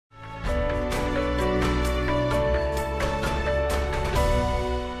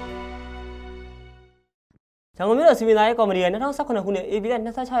ရန်ကုန်မြို့တော်စီမံသားရေးကော်မတီက2019ခုနှစ် AP လ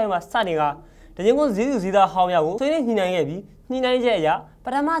26ရက်မှာစတင်ကတရင်ကုန်ဈေးသူဈေးသားဟောင်းများကိုဆွေးနွေးညှိနှိုင်းခဲ့ပြီးညှိနှိုင်းချက်အရပ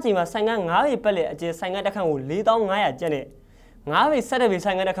ထမအချိန်မှာဆိုင်က9ပေပတ်လည်အကျယ်ဆိုင်ကတစ်ခန့်ကို4500ကျပ်နဲ့9ပေ17ပေ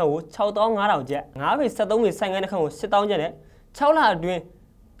ဆိုင်ကတစ်ခန့်ကို6500ကျပ်9ပေ73ပေဆိုင်ကတစ်ခန့်ကို8000ကျပ်နဲ့6လအတွင်း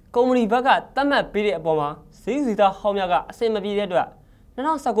ကုမ္ပဏီဘက်ကသတ်မှတ်ပေးတဲ့အပေါ်မှာဈေးသူဈေးသားဟောင်းများကအဆင်မပြေတဲ့အတွက်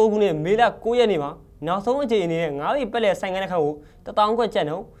2019ခုနှစ်မေလ9ရက်နေ့မှာနောက်ဆုံးအကြိမ်အနေနဲ့9ပေပတ်လည်ဆိုင်ကတစ်ခန့်ကို1000ကျပ်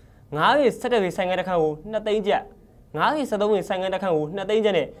နှုန်း9ပေ17ပေဆိုင်ကတစ်ခန့်ကို2သိန်းကျပ်9ပေ73ပေဆိုင်ကတစ်ခန့်ကို2သိန်းကျ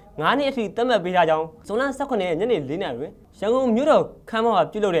ပ်နဲ့9နှစ်အထိသတ်မှတ်ပေးထားကြောင်းဇွန်လ18ရက်ညနေ4နာရီတွင်ရန်ကုန်မြို့တော်ခမ်းမမှာ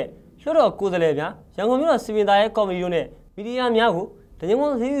ပြုလုပ်တဲ့လွှတ်တော်ကိုယ်စားလှယ်များရန်ကုန်မြို့တော်စီမံသားရေးကော်မတီတို့နဲ့မီဒီယာများကိုတရင်ကု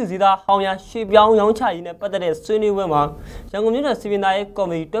န်ဈေးသူဈေးသားဟောင်းများရွှေပြောင်းရောင်းချရေးနဲ့ပတ်သက်တဲ့ဆွေးနွေးပွဲမှာရန်ကုန်မြို့တော်စီမံသားရေးကော်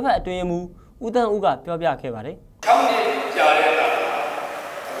မတီတွဲဖက်အတွင်းရေးမှူးဦးတန်းဦးကပြောပြခဲ့ပါတယ်။၆နှစ်ကြာတဲ့အခါ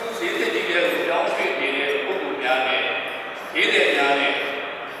အခုဈေးသစ်ကြီးတဲ့ပြောင်းရွှေ့နေတဲ့ပုဂ္ဂိုလ်များနဲ့ဈေးသည်များနဲ့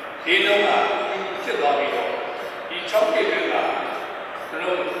ဈေးနှုန်းကဖြစ်သွားပြီးတော့ဒီ6နှစ်အတွင်းကကျွန်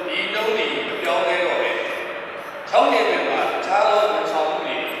တော်ဒီနှုန်းတွေပြောင်းလဲတော့တယ်6နှစ်အတွင်းမှာအခြားသောဝန်ဆောင်မှု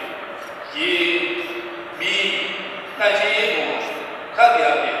တွေရေမီးနှိုက်ချင်းရေးပုံခက်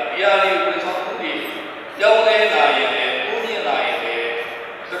ပြားပြီးဒီအရာတွေဝန်ဆောင်မှုတွေပြောင်းလဲလာရင်လည်းပုံမြင့်လာရင်လည်း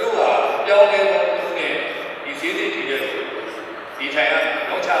သူတို့ကပြောင်းလဲတော့တဲ့ဒီဈေးတွေကြီးတဲ့ဒီထိုင်က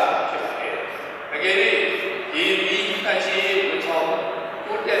လောက်ချတာဖြစ်ပါတယ်။တကယ်လို့ရေမီးနှိုက်ချင်းရေးဝန်ဆောင်မှု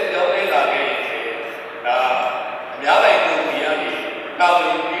ကိုတက်ပြောင်းလဲလာခဲ့ရင်ဒါအများပိုင်ကုမ္ပဏီကနေတာဝ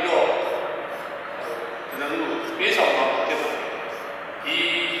န်ပြီးတော့ကျွန်တော်တို့ပေးဆောင်တော့ဖြစ်ပါတယ်။ဒီ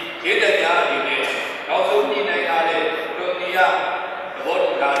ဈေးတက်များအနေနဲ့နောက်ဆုံးညီနိုင်ရတဲ့ကုမ္ပဏီကသဘောတူ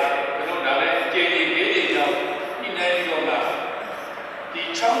ထားတယ်ကျွန်တော်ဒါလည်းအခြေအနေလေးတွေကြောင့်ညီနိုင်ပြီးတော့ဒီ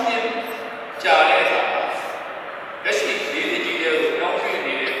6နှစ်ကြာတဲ့အခါမှာလက်ရှိဈေးကြီးတွေကိုပြောင်းရွှေ့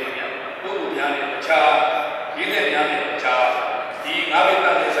နေတဲ့ပုဂ္ဂိုလ်များနဲ့အခြားရင်းနှီးများနဲ့အခြားဒီ9ပေပ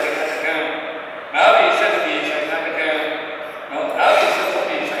တ်တဲ့ဆိုင်ကတကံ9ပေ7ပေဆိုင်ကတကံနော်9ပေ7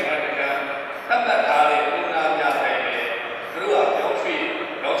ပေဆိုင်ကတကံသတ်မှတ်ထားတဲ့ပုံနာများတိုင်းပဲသူတို့ကပြောင်းရွှေ့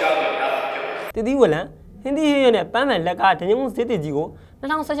ရောက်ကြတယ်များဖြစ်ပါတယ်တတိဝလံဟင်းသီးဟင်းရွက်နဲ့ပန်းမှန်လက်ကဒညုံဈေးတကြီးကို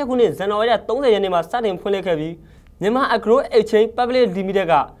2018ခုနှစ်ဇန်နဝါရီလ30ရက်နေ့မှာစတင်ဖွင့်လှစ်ခဲ့ပြီးမြန်မာ Agro Exchange Public Limited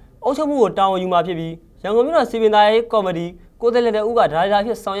ကအုပ်ချုပ်မှုကိုတာဝန်ယူမှာဖြစ်ပြီးရန်ကုန်မြို့တော်စီမံသားရေးကော်မတီကိုယ်စားလှယ်ဦးကဒါရိုက်တာ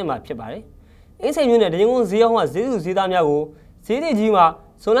ဖြစ်ဆောင်ရွက်မှာဖြစ်ပါတယ်။အင်းစိန်မြို့နယ်ဒညုံဈေးအောင်ကဈေးသူဈေးသားများကိုဈေးတကြီးမှာ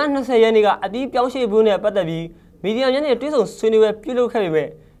ဇွန်လ20ရက်နေ့ကအပြီးပြောင်းရွှေ့ဖို့နဲ့ပတ်သက်ပြီးမီဒီယာများနဲ့တွဲဆုံဆွေးနွေးပွဲပြုလုပ်ခဲ့ပေမဲ့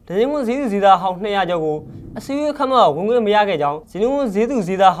ဒညုံဈေးသူဈေးသားဟောင်း200ကျော်ကိုအစည်းအဝေးခမ်းမဝင်ခွင့်မရခဲ့ကြောင်းဒညုံဈေးသူ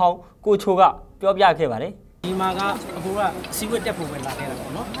ဈေးသားဟောင်းကိုချိုကပြောပြခဲ့ပါတယ်ဒီမှာကအကိုကအစည်းအဝေးတက်ဖို့ပဲလာခဲ့တာ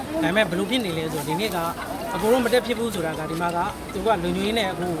ပေါ့နော်ဒါပေမဲ့ဘယ်လိုဖြစ်နေလဲဆိုတော့ဒီနေ့ကအကိုတို့မတက်ဖြစ်ဘူးဆိုတာကဒီမှာကသူကလူညွေးနဲ့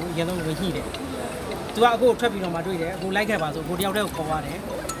အကိုကိုအရင်ဆုံးဝင်ညှိတယ်သူကအကိုကိုထွက်ပြီးတော့မှတွေ့တယ်အကိုလိုက်ခဲ့ပါဆိုအကိုတယောက်တည်းကိုခေါ်ရတယ်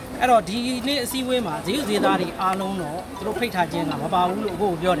အဲ့တော့ဒီနေ့အစည်းအဝေးမှာဈေးဥဈေးသားတွေအားလုံးတော့သူတို့ဖိတ်ထားခြင်းကမပါဘူးလို့အကို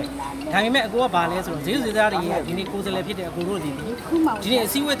ကိုပြောတယ်ဒါပေမဲ့အကိုကဘာလဲဆိုတော့ဈေးဥဈေးသားတွေရဲ့ဒီနေ့ကိုယ်စားလှယ်ဖြစ်တဲ့အကိုတို့ဒီနေ့အ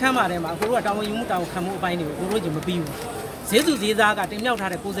စည်းအဝေးခန်းမှာထဲမှာအကိုတို့ကတာဝန်ယူမှုတာဝန်ခံမှုအပိုင်းတွေကိုအကိုတို့ကြီးမပြီးဘူးဈေးသူဈေးသားကတင်မြောက်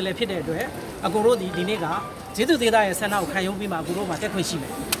ထားတဲ့ကိုယ်စားလှယ်ဖြစ်တဲ့အတွက်အကိုတို့ဒီနေ့ကဈေးသူဈေးသားရဲ့ဆန္ဒကိုခံယူပြီးမှအကိုတို့မှတက်ခွင့်ရှိမ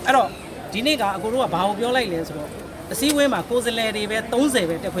ယ်အဲ့တော့ဒီနေ့ကအကိုတို့ကဘာကိုပြောလိုက်လဲဆိုတော့အစည်းအဝေးမှာကိုယ်စားလှယ်တွေပဲ30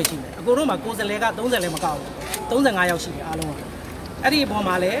ပဲတက်ခွင့်ရှိမယ်အကိုတို့မှာကိုယ်စားလှယ်က30လည်းမကောက်ဘူး35ယောက်ရှိတယ်အားလုံးအဲ့ဒီအပေါ်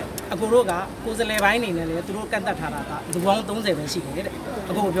မှာလည်းအကိုတို့ကကိုယ်စားလှယ်ပိုင်းအနေနဲ့လည်းသူတို့ကန့်သက်ထားတာကလူပေါင်း30ပဲရှိတယ်တဲ့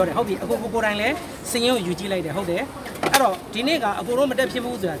အကိုကိုပြောတယ်ဟုတ်ပြီအကိုကိုယ်တိုင်လည်းစင်ရုံယူကြည့်လိုက်တယ်ဟုတ်တယ်အဲ့တော့ဒီနေ့ကအကိုတို့မတက်ဖြစ်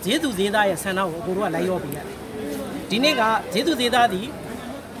ဘူးဆိုတာဈေးသူဈေးသားရဲ့ဆန္ဒကိုအကိုတို့ကလိုက်ရောပေးရတယ်ဒီနေ့ကဈေးသူဈေးသားဒီ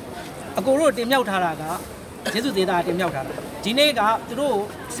အကိုတို့တင်မြောက်ထားတာကဈေးသူဈေးသားတင်မြောက်ထားတာဒီနေ့ကသူတို့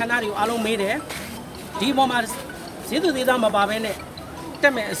ဆန္ဒတွေကိုအားလုံးမေးတယ်ဒီအပေါ်မှာဈေးသူဈေးသားမပါဘဲနဲ့တ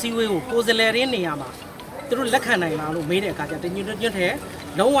က်မဲ့အစည်းအဝေးကိုကိုယ်စားလှယ်ရင်းနေရာမှာသူတို့လက်ခံနိုင်လားလို့မေးတဲ့အခါကျတညွတ်ညွတ်ထဲ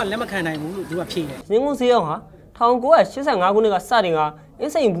လုံးဝလက်မခံနိုင်ဘူးလို့သူကဖြေတယ်။ဈေးငုံဈေးအောင်ဟာ1985ခုနှစ်ကစတင်ကအ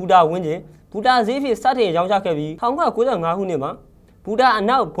င်းစိန်ဘူတာဝင်းကျင်ဘူတာဈေးဖြစ်စတင်ရောင်းချခဲ့ပြီး1995ခုနှစ်မှာဘူတာအ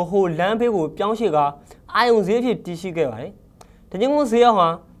နောက်ဘဟိုလမ်းဘေးကိုပြောင်းရွှေ့ကအာယုံဈေးဖြစ်တည်ရှိခဲ့ပါတယ်။တညငုံဈေးအောင်ဟာ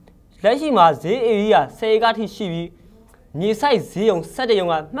လက်ရှိမှာဈေးဧရိယာ10ဧကထိရှိပြီးမြေဆိုင်ဈေးရုံ17ရုံ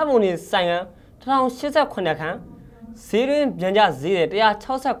ကမှတ်ပုံတင်ဆိုင်က1088ခန်းဈေးတွင်ပြန်ကြဈေးတဲ့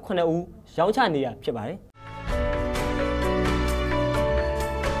168ဦးရောင်းချနေရဖြစ်ပါတယ်။